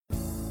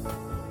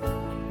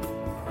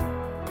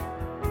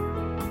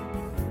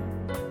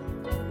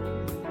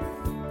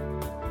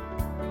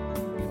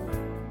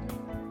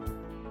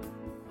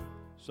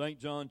St.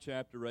 John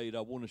chapter 8,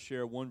 I want to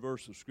share one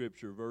verse of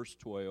Scripture, verse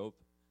 12.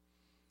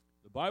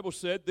 The Bible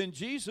said, "Then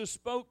Jesus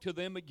spoke to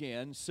them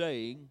again,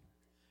 saying,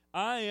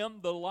 I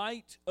am the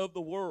light of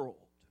the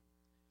world.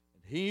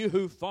 And he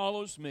who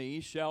follows me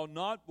shall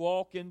not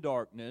walk in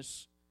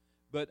darkness,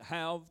 but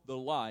have the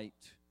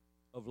light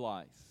of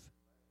life."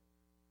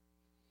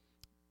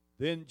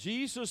 Then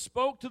Jesus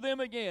spoke to them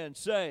again,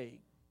 saying,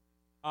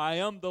 I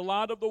am the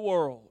light of the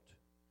world.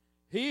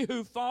 He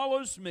who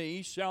follows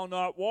me shall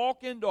not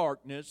walk in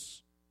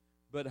darkness,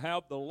 but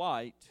have the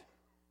light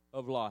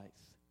of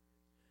life.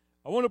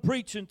 I want to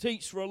preach and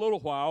teach for a little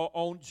while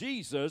on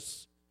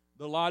Jesus,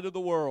 the light of the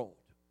world.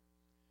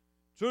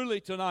 Truly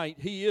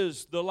tonight, He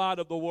is the light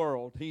of the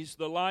world. He's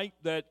the light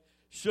that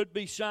should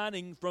be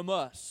shining from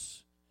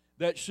us,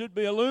 that should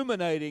be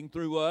illuminating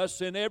through us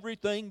in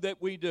everything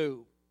that we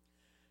do.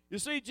 You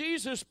see,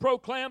 Jesus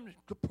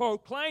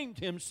proclaimed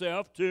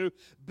Himself to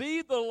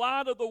be the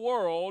light of the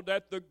world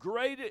at the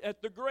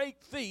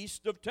great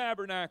Feast of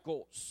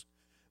Tabernacles.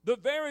 The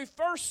very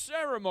first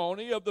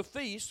ceremony of the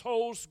feast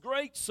holds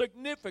great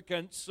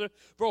significance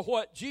for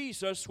what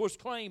Jesus was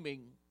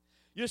claiming.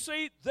 You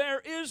see, there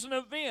is an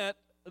event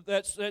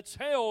that's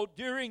held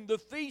during the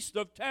Feast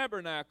of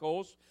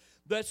Tabernacles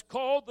that's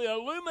called the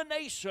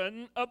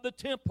illumination of the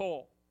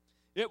temple.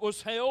 It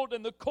was held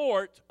in the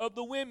court of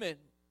the women.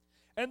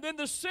 And then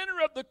the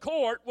center of the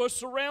court was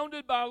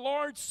surrounded by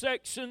large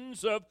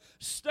sections of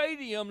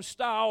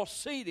stadium-style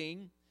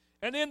seating.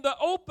 And in the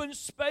open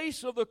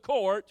space of the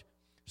court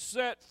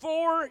sat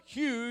 4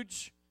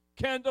 huge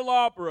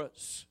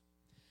candelabras.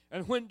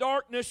 And when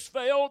darkness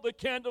fell, the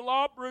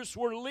candelabras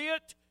were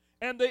lit,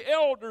 and the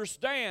elders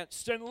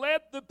danced and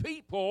led the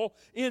people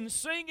in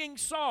singing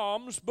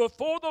psalms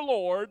before the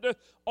Lord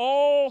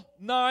all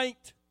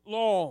night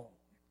long.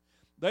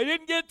 They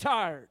didn't get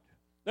tired.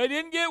 They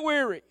didn't get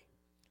weary.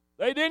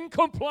 They didn't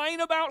complain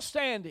about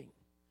standing.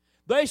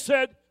 They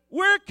said,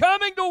 we're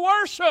coming to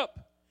worship.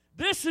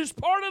 This is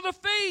part of the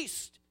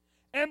feast.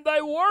 And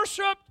they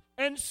worshiped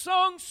and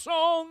sung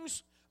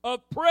songs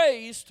of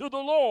praise to the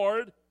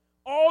Lord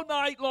all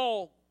night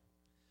long.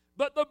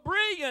 But the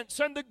brilliance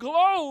and the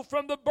glow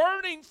from the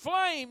burning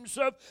flames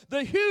of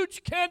the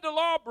huge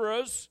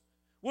candelabras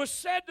was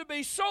said to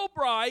be so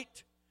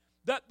bright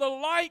that the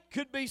light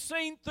could be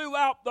seen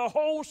throughout the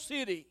whole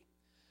city.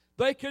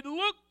 They could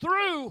look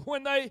through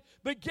when they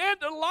began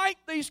to light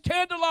these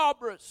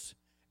candelabras,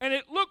 and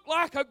it looked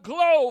like a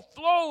glow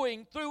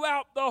flowing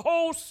throughout the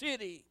whole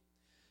city.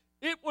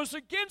 It was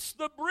against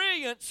the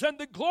brilliance and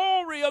the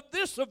glory of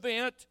this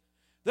event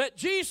that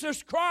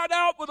Jesus cried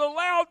out with a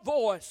loud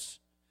voice.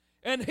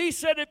 And He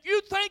said, if you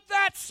think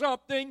that's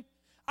something,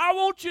 I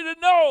want you to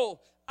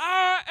know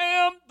I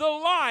am the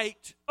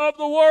light of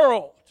the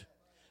world.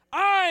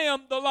 I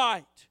am the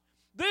light.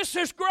 This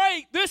is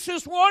great. This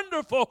is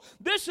wonderful.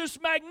 This is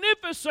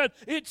magnificent.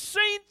 It's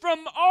seen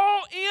from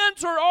all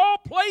ends or all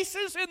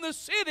places in the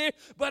city,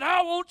 but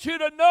I want you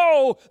to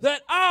know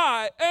that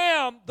I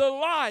am the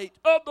light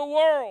of the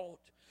world.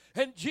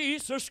 And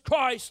Jesus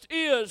Christ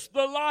is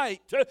the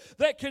light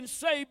that can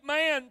save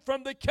man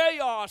from the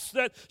chaos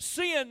that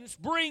sin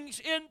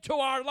brings into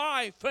our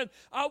life. And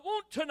I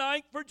want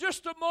tonight, for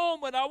just a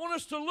moment, I want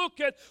us to look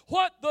at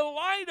what the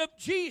light of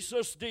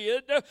Jesus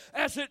did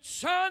as it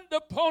shined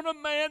upon a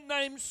man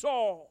named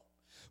Saul.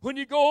 When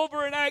you go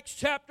over in Acts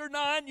chapter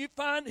 9, you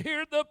find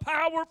here the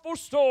powerful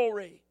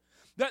story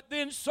that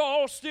then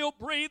Saul, still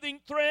breathing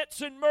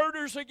threats and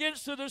murders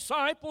against the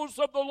disciples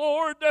of the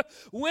Lord,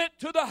 went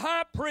to the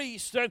high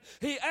priest, and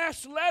he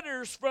asked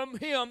letters from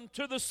him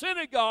to the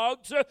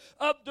synagogues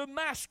of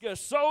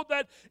Damascus, so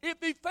that if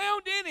he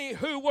found any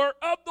who were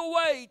of the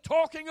way,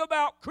 talking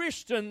about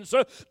Christians,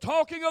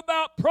 talking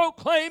about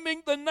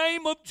proclaiming the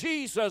name of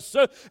Jesus,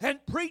 and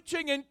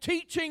preaching and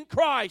teaching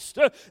Christ,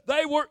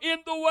 they were in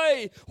the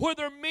way,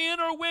 whether men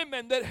or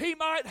women, that he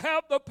might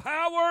have the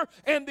power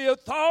and the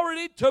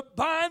authority to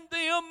bind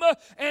them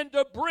and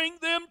to bring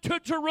them to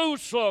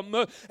Jerusalem.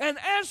 And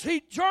as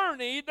he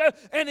journeyed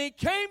and he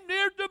came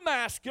near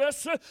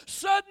Damascus,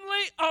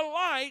 suddenly a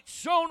light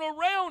shone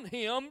around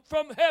him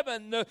from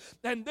heaven.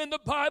 And then the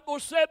Bible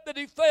said that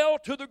he fell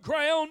to the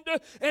ground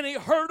and he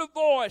heard a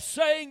voice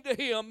saying to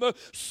him,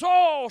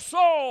 Saul,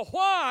 Saul,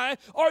 why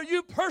are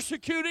you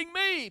persecuting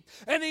me?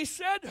 And he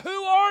said,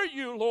 who are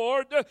you,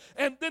 Lord?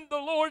 And then the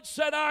Lord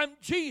said, I'm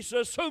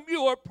Jesus whom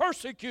you are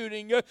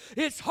persecuting.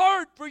 It's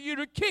hard for you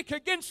to kick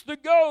against the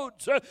goads.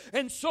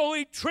 And so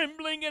he,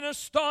 trembling and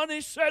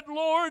astonished, said,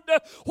 Lord,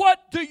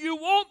 what do you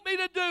want me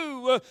to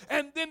do?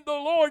 And then the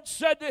Lord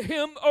said to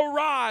him,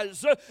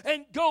 arise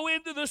and go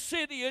into the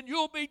city, and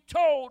you'll be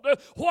told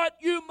what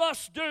you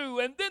must do.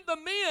 And then the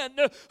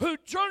men who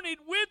journeyed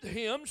with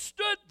him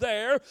stood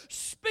there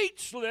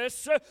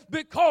speechless,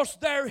 because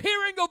they're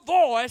hearing a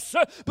voice,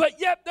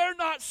 but yet they're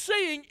not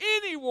seeing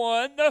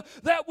anyone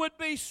that would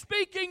be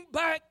speaking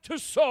back to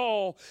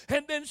Saul.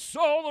 And then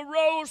Saul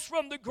arose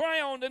from the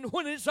ground, and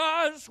when his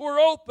eyes were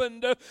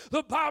opened.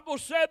 The Bible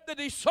said that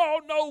he saw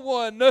no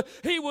one.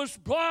 He was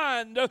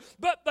blind,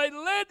 but they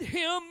led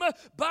him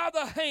by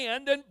the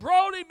hand and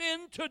brought him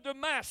into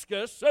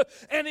Damascus,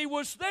 and he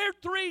was there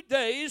 3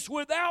 days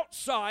without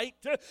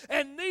sight,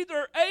 and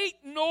neither ate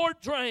nor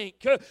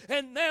drank.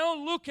 And now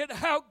look at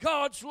how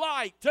God's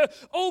light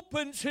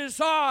opens his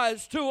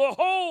eyes to a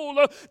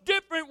whole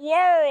different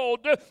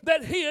world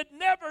that he had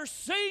never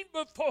seen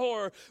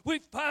before. We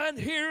find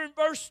here in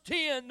verse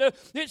 10,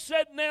 it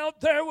said, now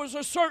there was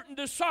a certain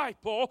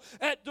disciple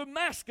at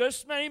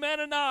Damascus named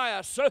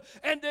Ananias,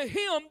 and to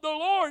him the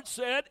Lord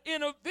said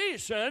in a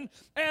vision,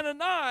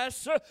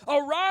 Ananias,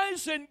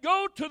 arise and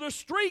go to the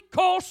street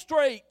called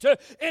Straight,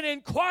 and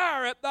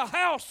inquire at the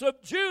house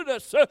of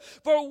Judas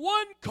for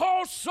one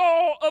called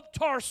Saul of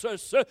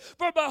Tarsus.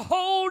 For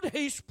behold,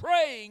 he's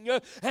praying,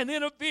 and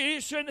in a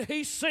vision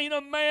he's seen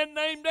a man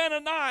named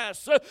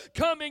Ananias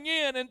coming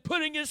in and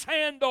putting his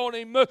hand on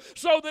him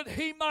so that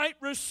he might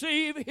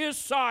receive his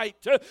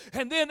sight.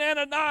 And then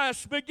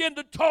Ananias began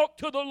to talk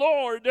to the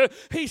Lord.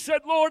 He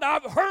said, Lord,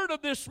 I've heard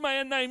of this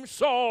man named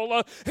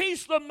Saul.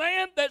 He's the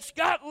man that's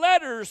got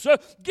letters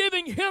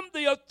giving him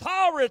the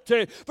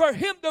authority for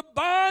him to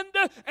bind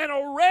and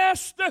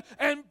arrest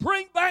and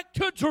bring back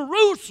to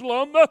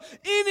Jerusalem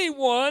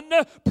anyone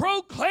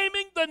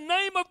proclaiming the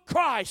name of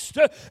Christ.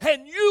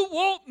 And you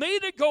want me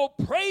to go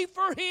pray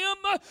for him?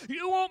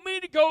 You want me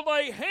to go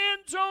lay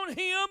hands on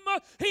him?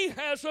 He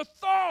has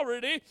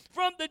authority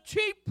from the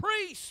chief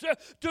priests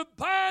to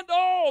bind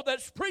all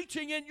that's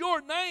preaching in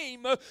your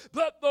name.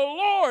 But the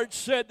Lord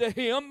said to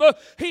him,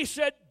 he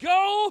said,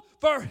 go,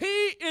 for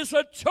he is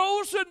a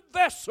chosen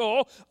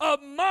vessel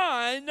of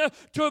mine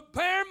to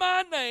bear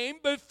my name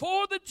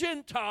before the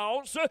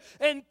Gentiles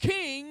and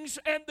kings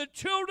and the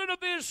children of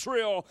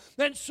Israel.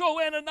 And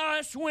so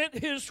Ananias went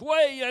his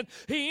way, and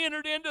he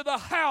entered into the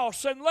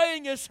house, and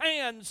laying his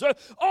hands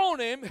on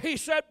him, he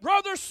said,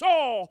 Brother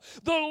Saul,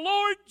 the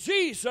Lord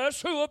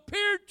Jesus, who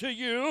appeared to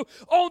you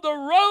on the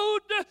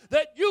road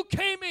that you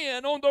came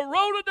in, on the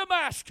road of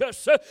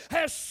Damascus,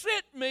 has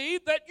sent me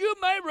that you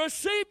may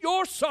receive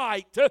your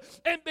sight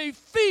and be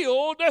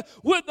filled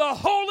with the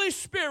Holy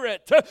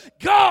Spirit.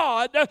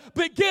 God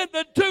began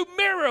to do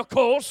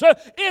miracles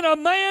in a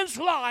man's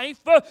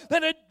life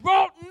that had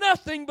brought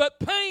nothing but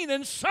pain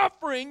and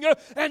suffering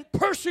and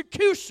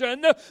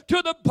persecution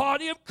to the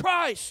body of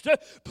Christ.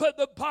 But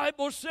the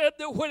Bible said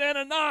that when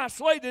Ananias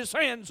laid his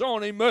hands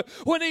on him,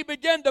 when he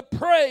began to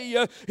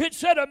pray, it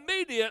said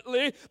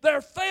immediately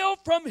there fell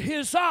from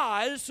his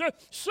eyes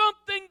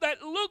something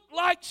that looked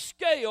like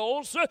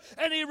scales,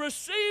 and he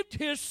received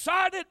his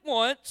sight at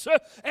once,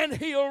 and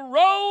he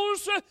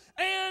arose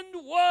and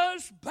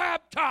was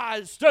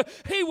baptized.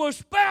 He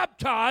was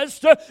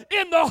baptized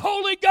in the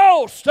Holy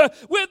Ghost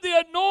with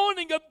the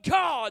anointing of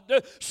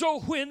God. So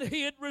when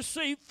he had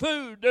received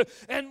food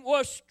and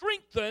was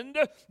strengthened,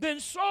 then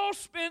Saul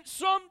spent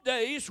some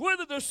days with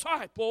the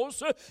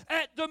disciples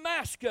at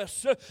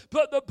Damascus.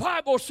 But the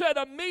Bible said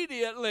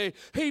immediately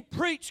he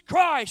preached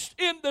Christ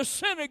in the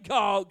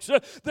synagogues,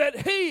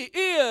 that he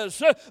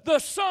is the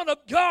Son of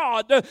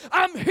God.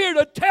 I'm here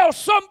to tell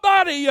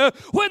somebody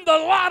when the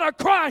light of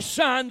Christ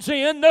shines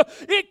in,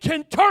 it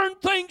can turn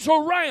things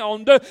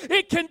around.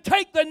 It can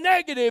take the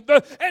negative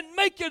and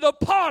make it a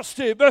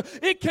positive.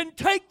 It can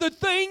take the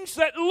things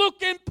that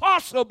look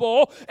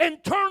impossible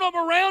and turn them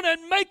around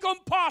and make them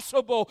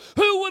possible.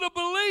 Who would have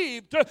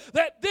believed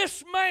that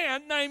this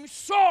man named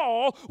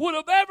Saul would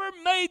have ever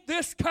made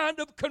this kind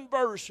of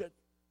conversion?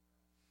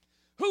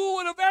 Who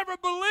would have ever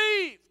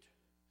believed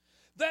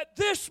that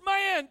this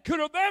man could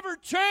have ever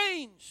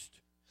changed,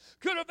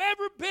 could have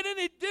ever been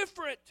any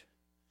different?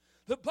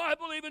 The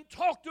Bible even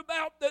talked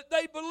about that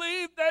they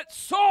believed that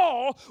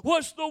Saul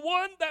was the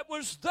one that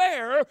was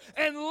there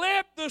and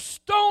led the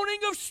stoning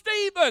of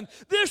Stephen.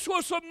 This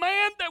was a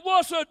man that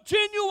was a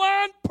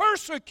genuine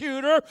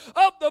persecutor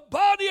of the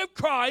body of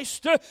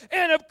Christ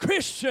and of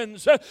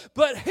Christians.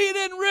 But he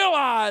didn't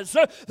realize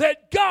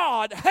that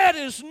God had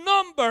his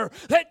number,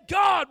 that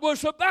God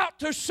was about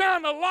to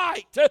shine a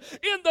light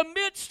in the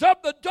midst of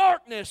the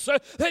darkness,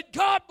 that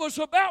God was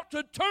about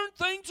to turn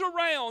things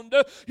around.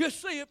 You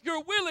see, if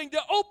you're willing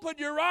to open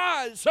your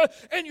eyes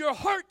and your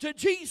heart to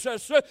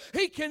Jesus,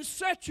 he can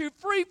set you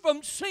free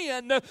from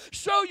sin,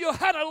 show you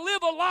how to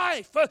live a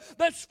life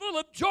that's full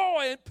of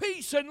joy and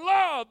peace and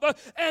love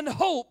and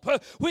hope.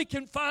 We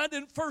can find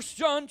in 1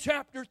 John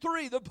chapter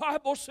 3, the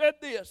Bible said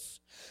this,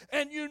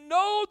 and you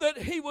know that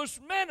he was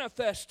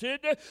manifested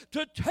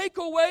to take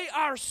away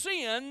our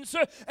sins,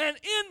 and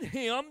in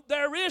him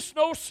there is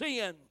no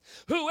sin.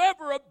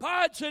 Whoever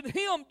abides in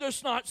him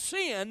does not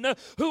sin.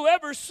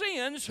 Whoever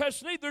sins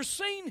has neither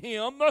seen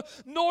him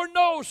nor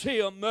knows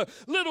him.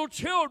 Little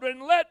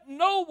children, let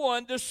no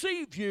one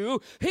deceive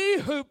you. He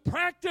who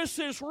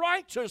practices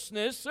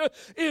righteousness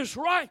is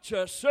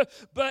righteous,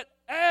 but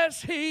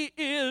as he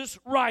is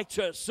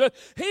righteous.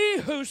 He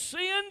who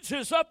sins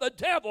is of the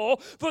devil,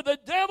 for the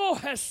devil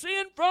has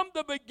sinned from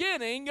the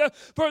beginning.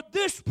 For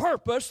this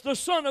purpose the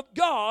Son of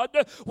God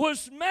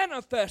was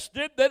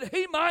manifested, that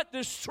he might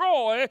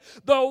destroy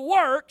the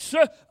works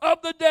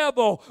of the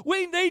devil.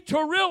 We need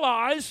to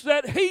realize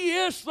that he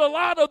is the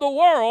light of the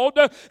world.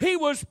 He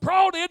was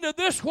brought into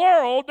this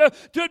world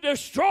to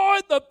destroy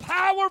the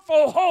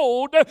powerful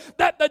hold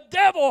that the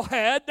devil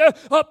had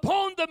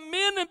upon the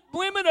men and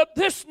women of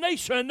this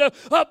nation,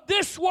 of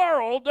this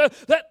world,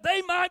 that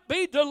they might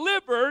be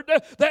delivered,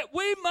 that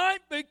we might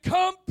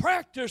become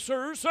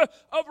practicers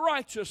of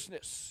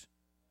righteousness.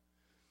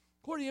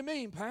 What do you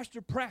mean,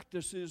 Pastor?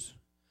 Practicers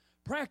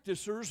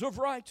of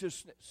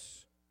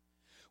righteousness.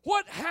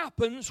 What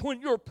happens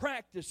when you're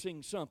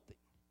practicing something?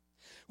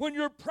 When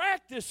you're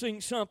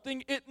practicing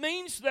something, it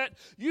means that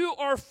you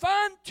are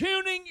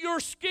fine-tuning your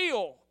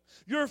skill.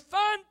 You're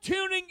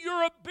fine-tuning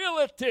your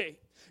ability.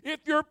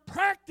 If you're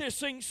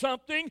practicing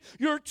something,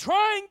 you're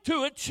trying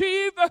to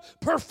achieve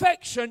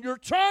perfection. You're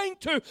trying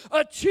to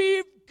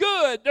achieve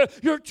good.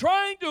 You're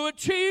trying to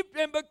achieve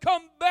and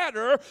become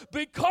better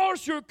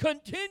because you're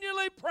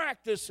continually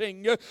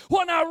practicing.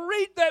 When I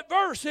read that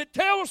verse, it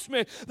tells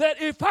me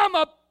that if I'm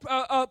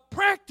a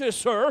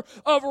practicer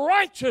of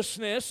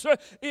righteousness,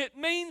 it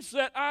means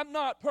that I'm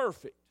not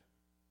perfect.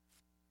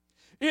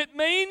 It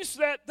means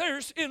that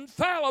there's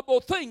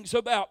infallible things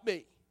about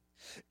me.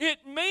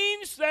 It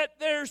means that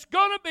there's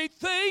going to be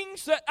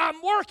things that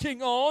I'm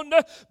working on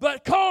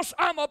because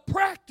I'm a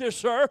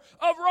practicer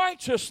of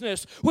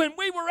righteousness. When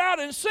we were out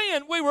in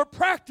sin, we were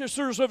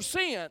practicers of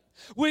sin.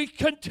 We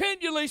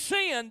continually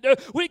sinned.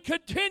 We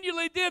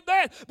continually did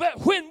that.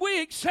 But when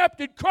we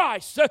accepted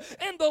Christ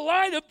and the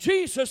light of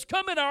Jesus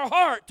come in our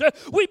heart,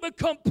 we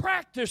become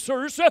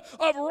practicers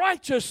of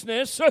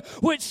righteousness,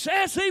 which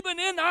says even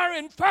in our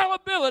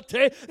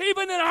infallibility,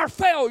 even in our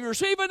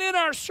failures, even in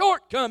our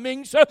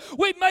shortcomings,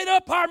 we made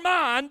up our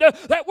mind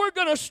that we're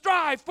going to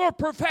strive for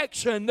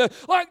perfection.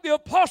 Like the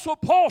Apostle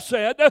Paul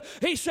said,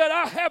 he said,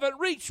 I haven't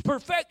reached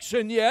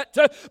perfection yet,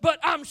 but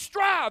I'm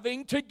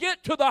striving to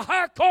get to the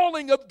high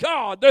calling of God.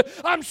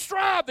 I'm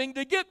striving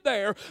to get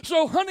there.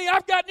 So, honey,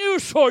 I've got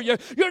news for you.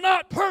 You're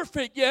not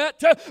perfect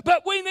yet,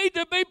 but we need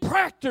to be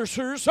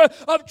practicers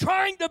of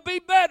trying to be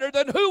better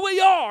than who we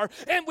are.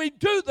 And we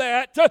do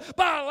that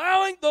by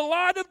allowing the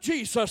light of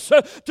Jesus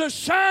to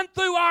shine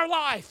through our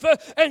life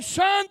and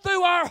shine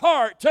through our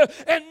heart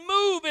and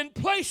move in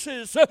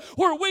places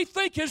where we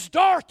think is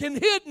dark and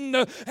hidden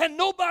and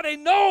nobody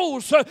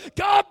knows.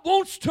 God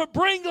wants to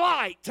bring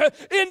light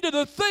into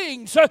the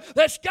things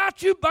that's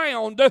got you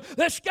bound,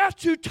 that's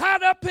got you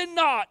tied up in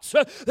knots,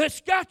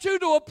 that's got you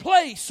to a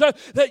place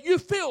that you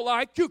feel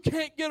like you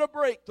can't get a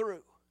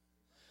breakthrough.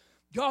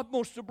 God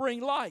wants to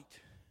bring light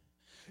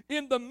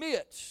in the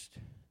midst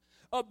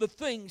of the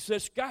things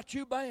that's got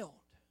you bound.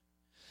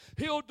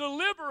 He'll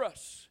deliver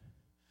us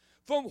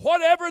from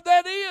whatever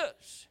that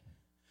is.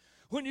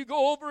 When you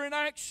go over in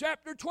Acts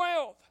chapter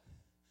 12,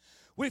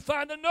 we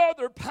find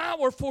another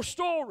powerful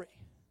story.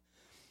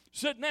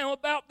 Said now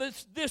about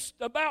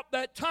about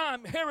that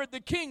time, Herod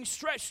the king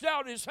stretched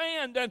out his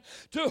hand and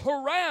to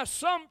harass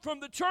some from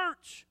the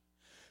church.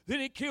 Then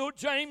he killed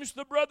James,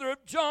 the brother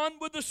of John,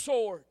 with the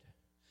sword.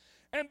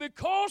 And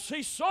because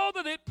he saw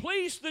that it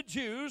pleased the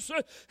Jews,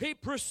 he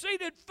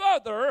proceeded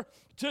further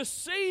to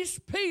seize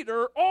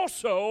Peter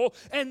also.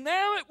 And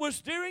now it was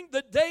during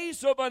the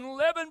days of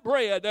unleavened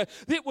bread.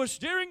 It was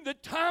during the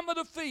time of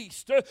the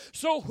feast.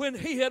 So when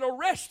he had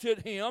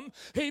arrested him,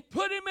 he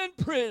put him in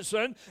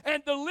prison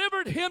and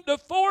delivered him to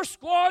 4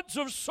 squads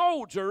of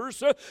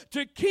soldiers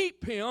to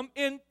keep him,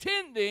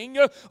 intending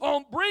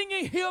on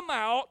bringing him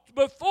out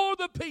before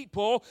the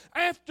people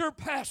after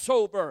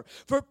Passover.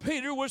 For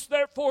Peter was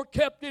therefore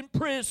kept in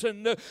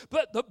prison.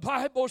 But the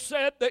Bible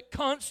said that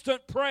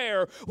constant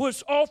prayer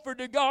was offered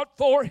to God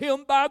for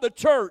him by the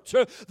church.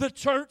 The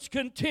church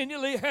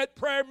continually had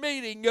prayer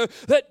meeting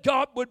that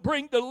God would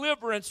bring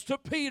deliverance to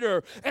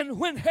Peter. And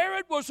when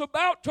Herod was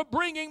about to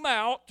bring him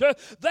out,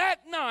 that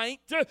night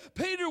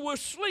Peter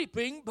was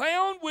sleeping,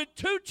 bound with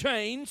 2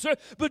 chains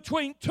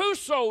between 2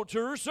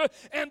 soldiers,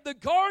 and the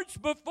guards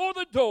before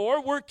the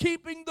door were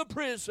keeping the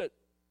prison.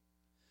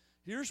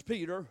 Here's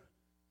Peter.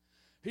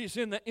 He's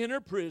in the inner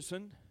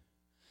prison.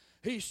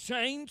 He's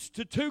chained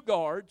to 2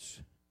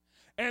 guards,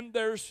 and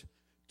there's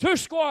 2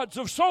 squads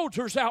of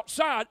soldiers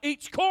outside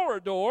each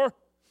corridor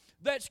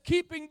that's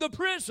keeping the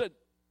prison.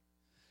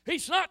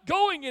 He's not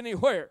going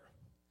anywhere.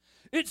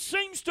 It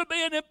seems to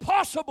be an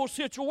impossible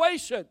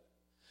situation.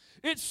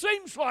 It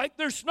seems like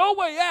there's no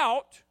way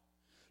out.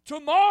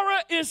 Tomorrow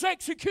is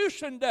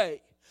execution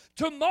day.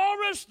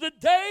 Tomorrow's the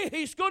day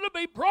he's going to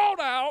be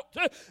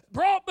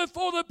brought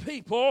before the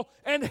people,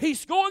 and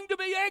he's going to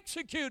be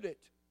executed.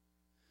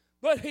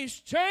 But he's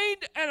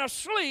chained and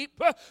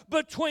asleep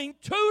between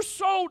 2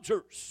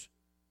 soldiers.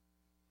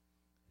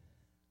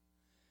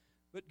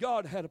 But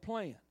God had a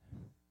plan.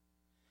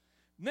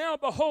 Now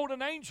behold,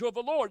 an angel of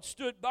the Lord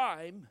stood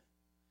by him,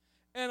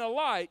 and a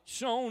light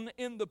shone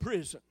in the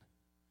prison.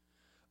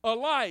 A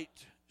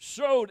light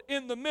showed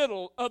in the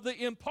middle of the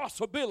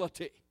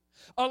impossibility.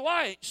 A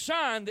light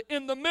shined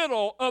in the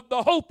middle of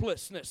the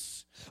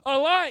hopelessness. A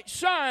light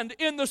shined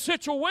in the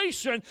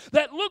situation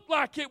that looked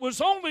like it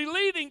was only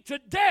leading to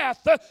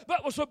death,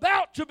 but was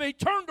about to be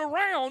turned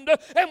around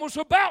and was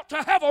about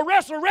to have a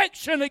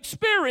resurrection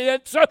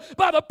experience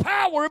by the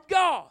power of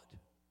God.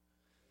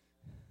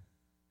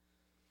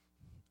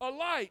 A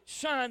light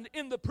shined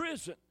in the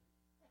prison.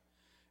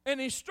 And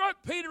he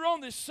struck Peter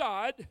on the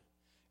side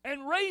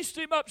and raised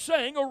him up,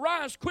 saying,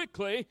 "Arise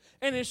quickly,"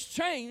 and his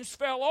chains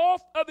fell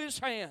off of his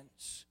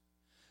hands.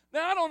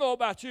 Now, I don't know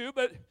about you,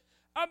 but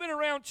I've been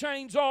around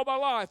chains all my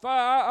life.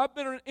 I've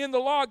been in the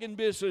logging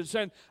business,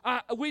 and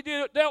we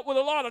dealt with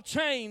a lot of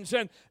chains.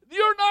 And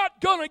you're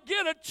not going to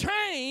get a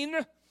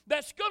chain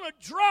that's going to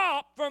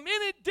drop from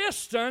any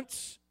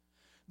distance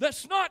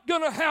that's not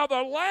going to have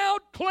a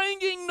loud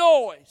clanging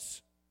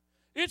noise.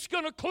 It's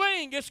going to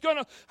cling. It's going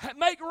to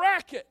make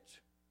racket.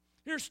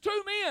 Here's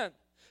two men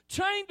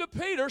chained to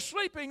Peter,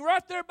 sleeping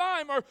right there by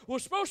him, or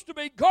was supposed to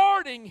be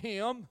guarding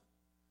him,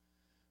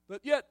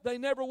 but yet they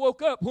never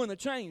woke up when the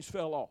chains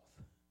fell off.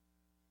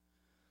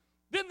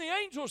 Then the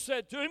angel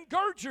said to him,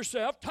 "Gird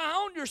yourself, tie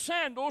on your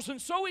sandals,"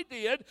 and so he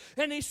did.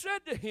 And he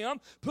said to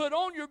him, "Put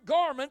on your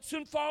garments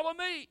and follow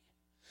me."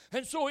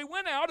 And so he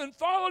went out and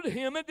followed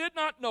him, and did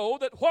not know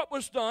that what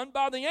was done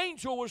by the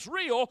angel was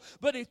real,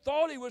 but he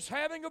thought he was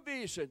having a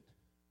vision.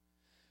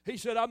 He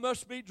said, "I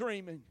must be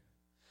dreaming.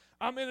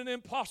 I'm in an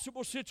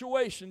impossible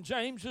situation.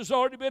 James has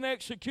already been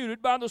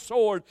executed by the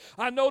sword.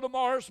 I know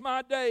tomorrow's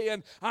my day,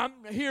 and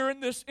I'm here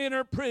in this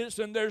inner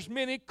prison. There's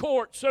many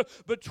courts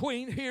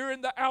between here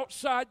and the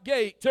outside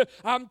gate.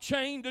 I'm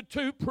chained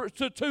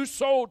to two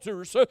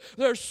soldiers.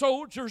 There's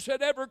soldiers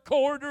at every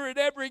corridor, at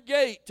every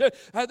gate.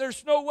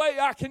 There's no way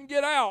I can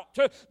get out.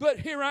 But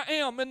here I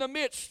am in the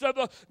midst of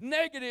a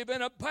negative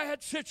and a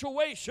bad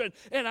situation,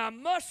 and I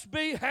must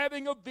be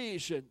having a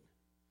vision.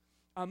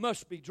 I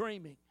must be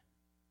dreaming."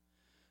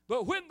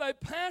 But when they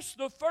passed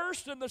the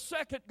first and the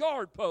second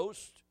guard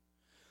post,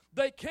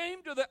 they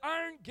came to the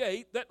iron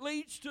gate that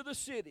leads to the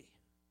city.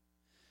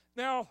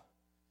 Now,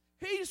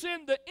 he's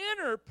in the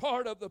inner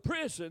part of the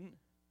prison,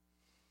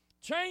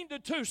 chained to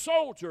two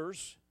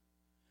soldiers.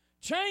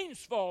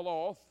 Chains fall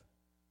off.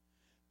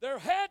 There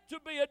had to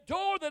be a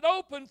door that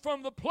opened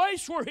from the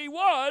place where he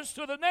was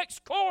to the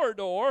next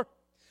corridor.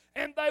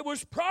 And there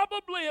was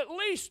probably at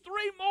least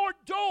 3 more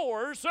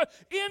doors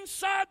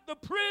inside the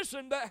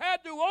prison that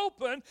had to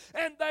open,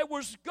 and there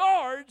was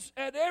guards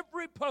at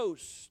every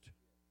post.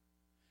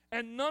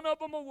 And none of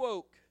them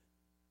awoke.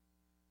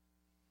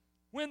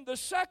 When the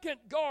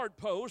second guard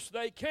post,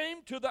 they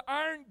came to the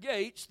iron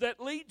gates that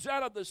leads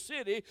out of the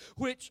city,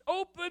 which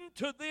opened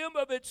to them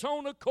of its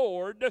own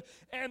accord,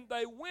 and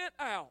they went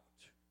out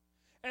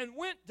and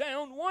went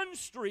down one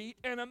street,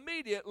 and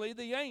immediately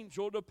the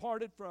angel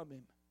departed from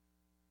him.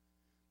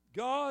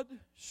 God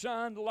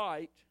shined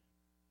light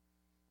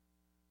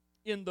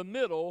in the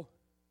middle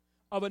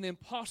of an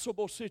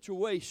impossible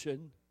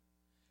situation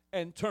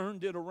and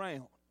turned it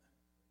around.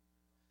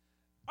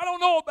 I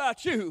don't know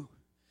about you,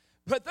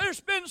 but there's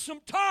been some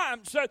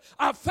times that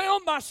I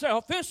found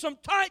myself in some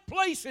tight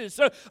places.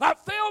 I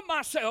found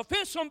myself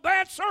in some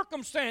bad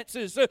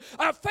circumstances.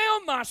 I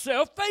found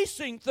myself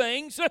facing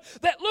things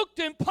that looked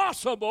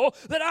impossible,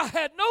 that I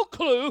had no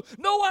clue,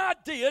 no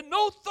idea,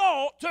 no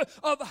thought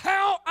of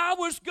how I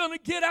was going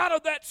to get out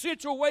of that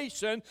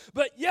situation,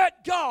 but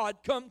yet God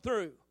come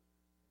through.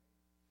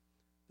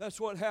 That's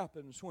what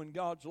happens when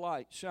God's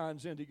light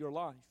shines into your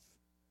life.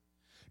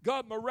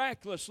 God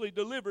miraculously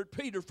delivered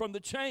Peter from the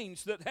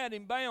chains that had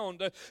him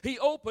bound. He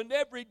opened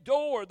every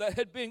door that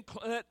had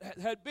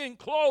been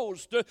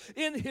closed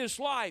in his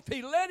life.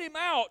 He let him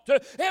out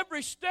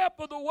every step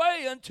of the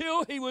way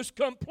until he was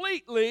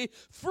completely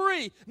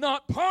free.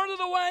 Not part of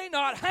the way,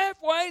 not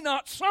halfway,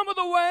 not some of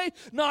the way,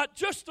 not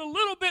just a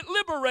little bit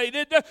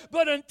liberated,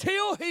 but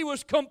until he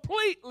was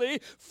completely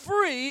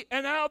free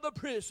and out of the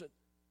prison.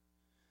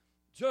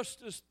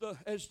 Just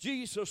as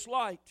Jesus'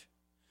 light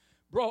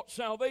brought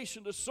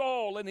salvation to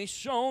Saul, and he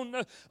shone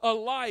a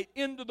light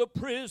into the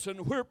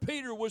prison where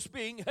Peter was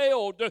being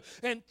held,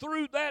 and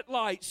through that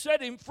light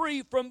set him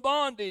free from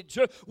bondage.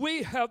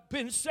 We have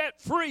been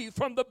set free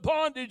from the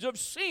bondage of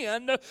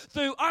sin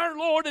through our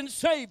Lord and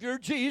Savior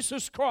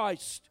Jesus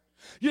Christ.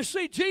 You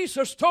see,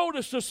 Jesus told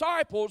his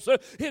disciples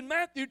in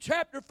Matthew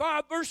chapter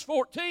 5, verse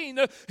 14,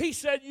 he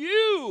said,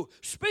 "You,"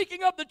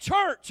 speaking of the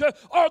church,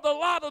 "are the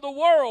light of the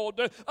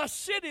world. A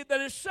city that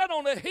is set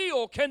on a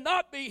hill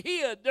cannot be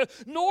hid,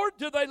 nor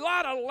do they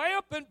light a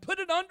lamp and put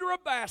it under a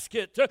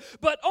basket,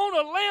 but on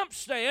a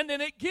lampstand,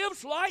 and it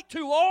gives light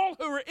to all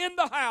who are in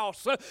the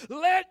house.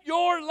 Let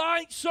your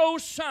light so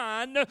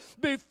shine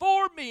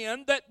before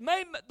men that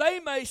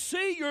they may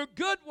see your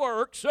good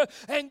works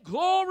and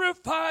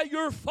glorify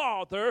your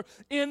Father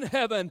in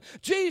heaven.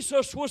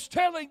 Jesus was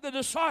telling the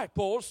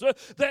disciples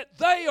that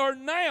they are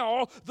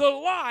now the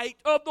light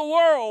of the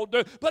world.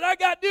 But I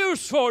got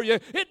news for you.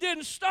 It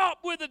didn't stop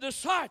with the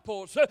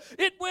disciples.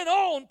 It went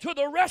on to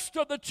the rest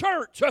of the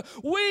church.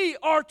 We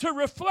are to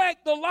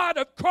reflect the light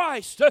of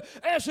Christ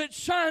as it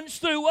shines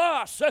through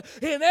us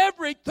in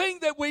everything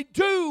that we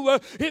do.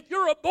 If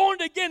you're a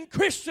born-again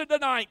Christian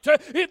tonight,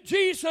 if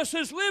Jesus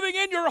is living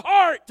in your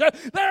heart,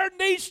 there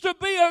needs to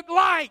be a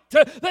light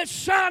that's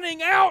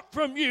shining out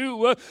from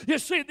you. You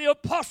see, the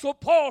Apostle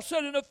Paul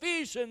said in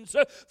Ephesians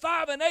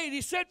 5:8,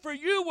 he said, "For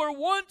you were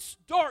once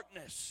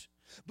darkness,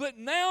 but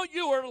now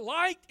you are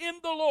light in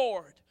the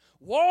Lord.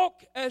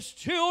 Walk as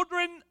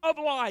children of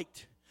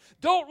light."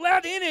 Don't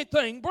let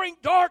anything bring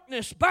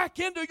darkness back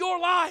into your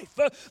life.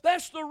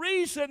 That's the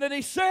reason that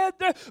he said,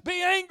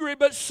 be angry,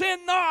 but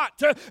sin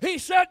not. He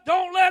said,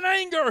 don't let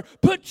anger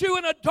put you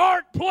in a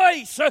dark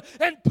place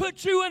and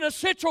put you in a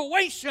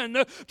situation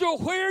to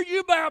where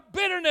you have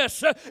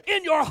bitterness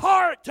in your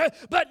heart.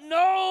 But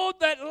know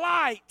that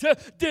light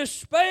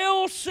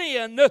dispels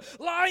sin.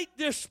 Light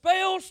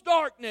dispels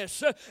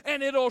darkness,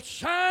 and it'll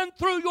shine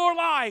through your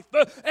life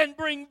and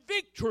bring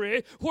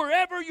victory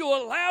wherever you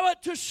allow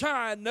it to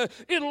shine.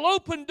 It'll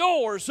open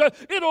doors.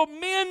 It'll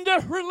mend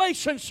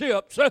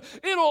relationships.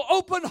 It'll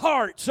open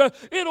hearts.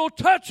 It'll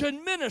touch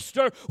and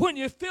minister when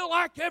you feel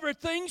like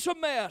everything's a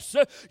mess.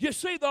 You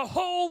see, the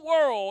whole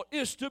world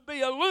is to be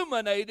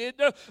illuminated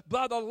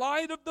by the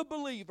light of the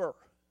believer.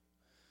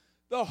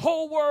 The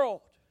whole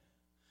world.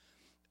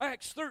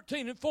 Acts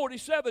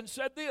 13:47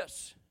 said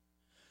this,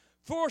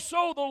 "For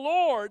so the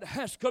Lord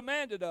has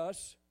commanded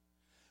us,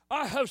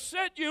 I have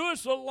set you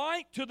as a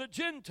light to the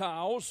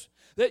Gentiles,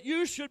 that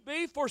you should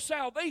be for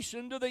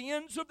salvation to the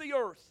ends of the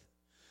earth."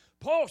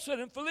 Paul said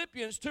in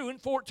Philippians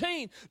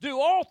 2:14, "Do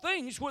all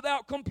things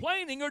without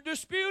complaining or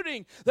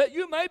disputing, that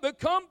you may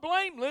become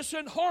blameless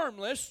and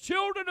harmless,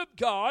 children of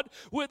God,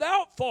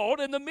 without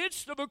fault, in the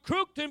midst of a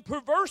crooked and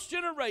perverse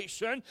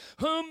generation,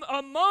 whom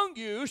among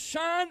you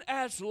shine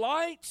as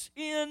lights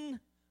in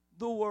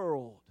the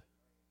world."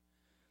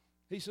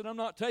 He said, I'm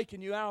not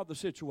taking you out of the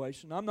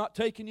situation. I'm not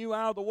taking you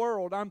out of the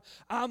world.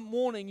 I'm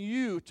wanting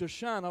you to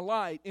shine a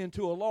light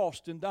into a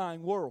lost and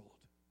dying world.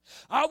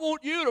 I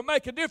want you to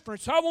make a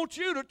difference. I want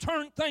you to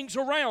turn things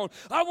around.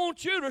 I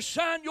want you to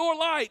shine your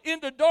light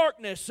into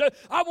darkness.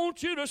 I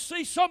want you to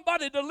see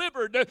somebody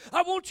delivered.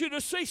 I want you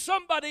to see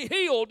somebody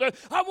healed.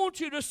 I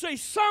want you to see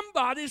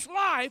somebody's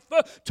life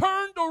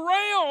turned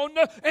around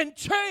and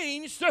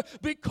changed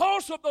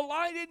because of the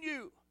light in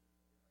you.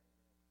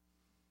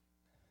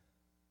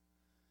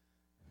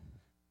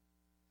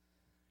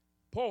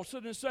 Paul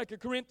said in 2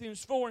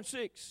 Corinthians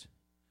 4:6,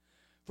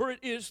 "For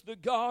it is the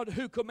God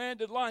who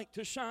commanded light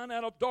to shine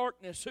out of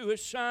darkness, who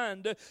has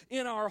shined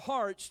in our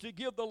hearts to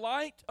give the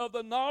light of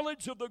the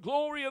knowledge of the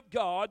glory of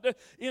God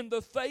in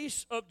the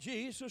face of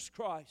Jesus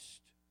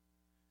Christ."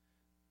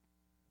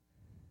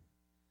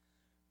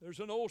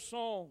 There's an old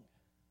song.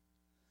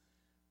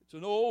 It's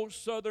an old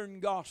Southern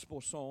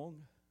gospel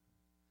song.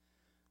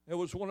 It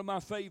was one of my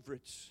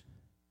favorites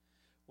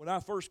when I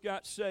first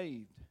got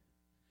saved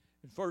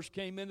and first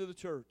came into the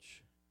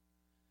church.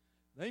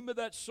 The name of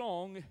that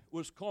song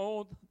was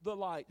called "The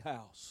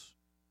Lighthouse."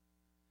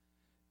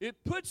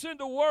 It puts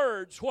into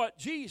words what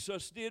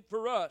Jesus did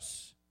for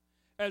us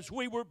as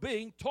we were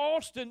being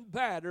tossed and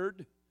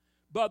battered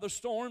by the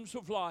storms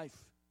of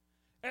life.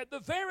 At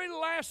the very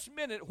last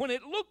minute, when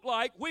it looked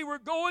like we were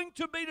going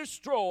to be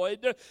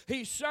destroyed,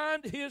 He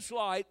shined His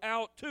light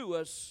out to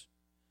us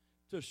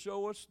to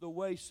show us the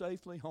way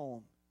safely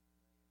home.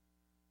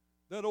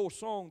 That old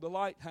song, "The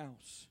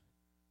Lighthouse,"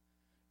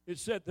 it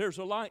said there's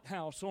a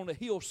lighthouse on a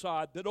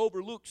hillside that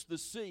overlooks the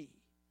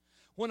sea.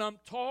 When I'm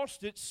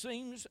tossed, it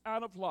seems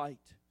out of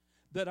light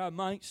that I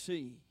might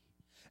see.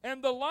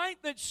 And the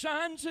light that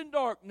shines in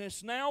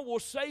darkness now will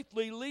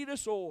safely lead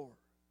us o'er.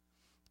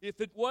 If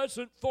it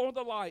wasn't for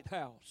the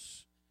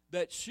lighthouse,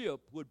 that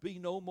ship would be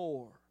no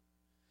more.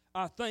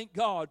 I thank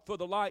God for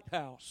the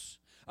lighthouse.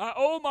 I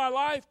owe my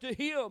life to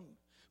Him.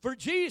 For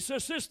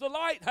Jesus is the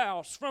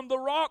lighthouse from the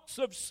rocks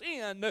of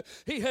sin.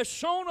 He has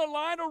shone a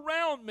light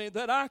around me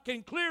that I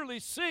can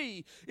clearly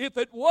see. If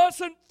it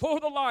wasn't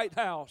for the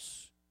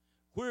lighthouse,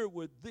 where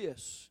would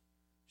this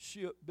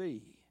ship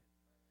be?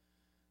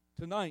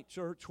 Tonight,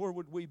 church, where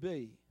would we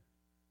be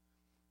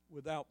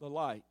without the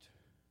light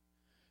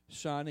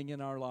shining in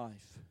our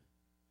life?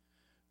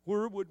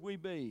 Where would we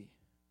be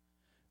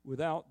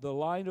without the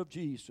light of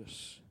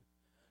Jesus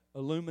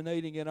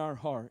illuminating in our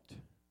heart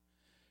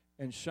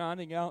and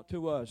shining out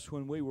to us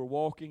when we were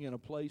walking in a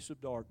place of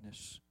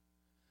darkness?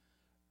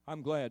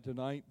 I'm glad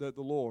tonight that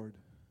the Lord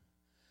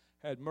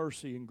had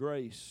mercy and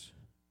grace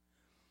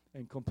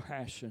and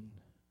compassion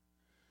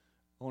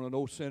on an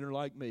old sinner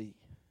like me.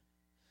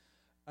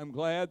 I'm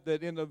glad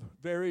that in the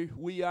very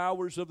wee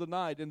hours of the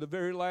night, in the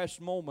very last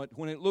moment,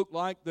 when it looked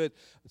like that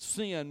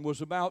sin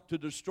was about to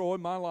destroy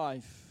my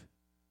life,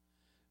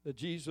 that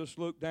Jesus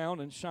looked down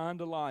and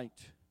shined a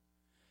light.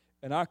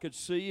 And I could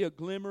see a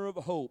glimmer of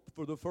hope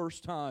for the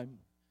first time.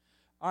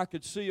 I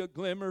could see a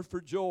glimmer for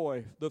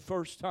joy the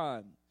first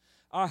time.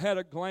 I had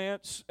a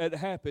glance at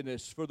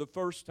happiness for the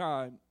first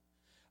time.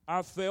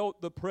 I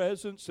felt the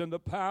presence and the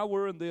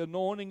power and the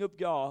anointing of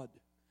God.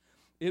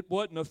 It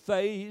wasn't a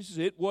phase.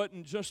 It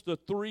wasn't just a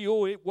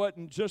thrill. It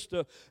wasn't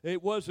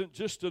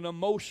just an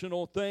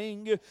emotional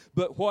thing.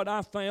 But what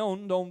I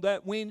found on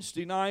that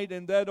Wednesday night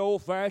in that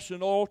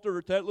old-fashioned altar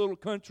at that little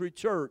country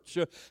church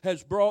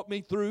has brought me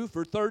through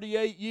for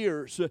 38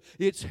 years.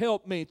 It's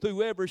helped me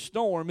through every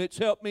storm. It's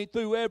helped me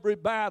through every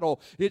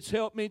battle. It's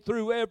helped me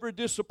through every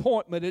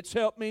disappointment. It's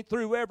helped me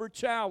through every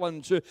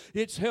challenge.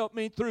 It's helped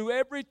me through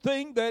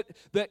everything that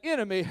the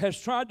enemy has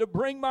tried to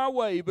bring my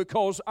way,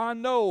 because I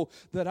know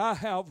that I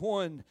have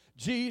one,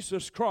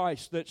 Jesus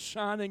Christ, that's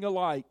shining a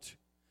light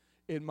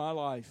in my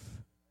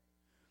life.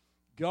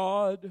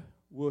 God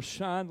will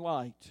shine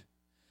light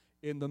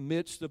in the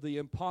midst of the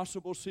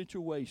impossible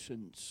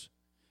situations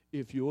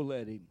if you'll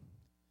let Him.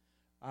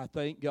 I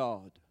thank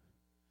God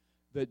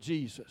that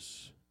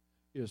Jesus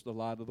is the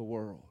light of the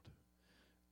world.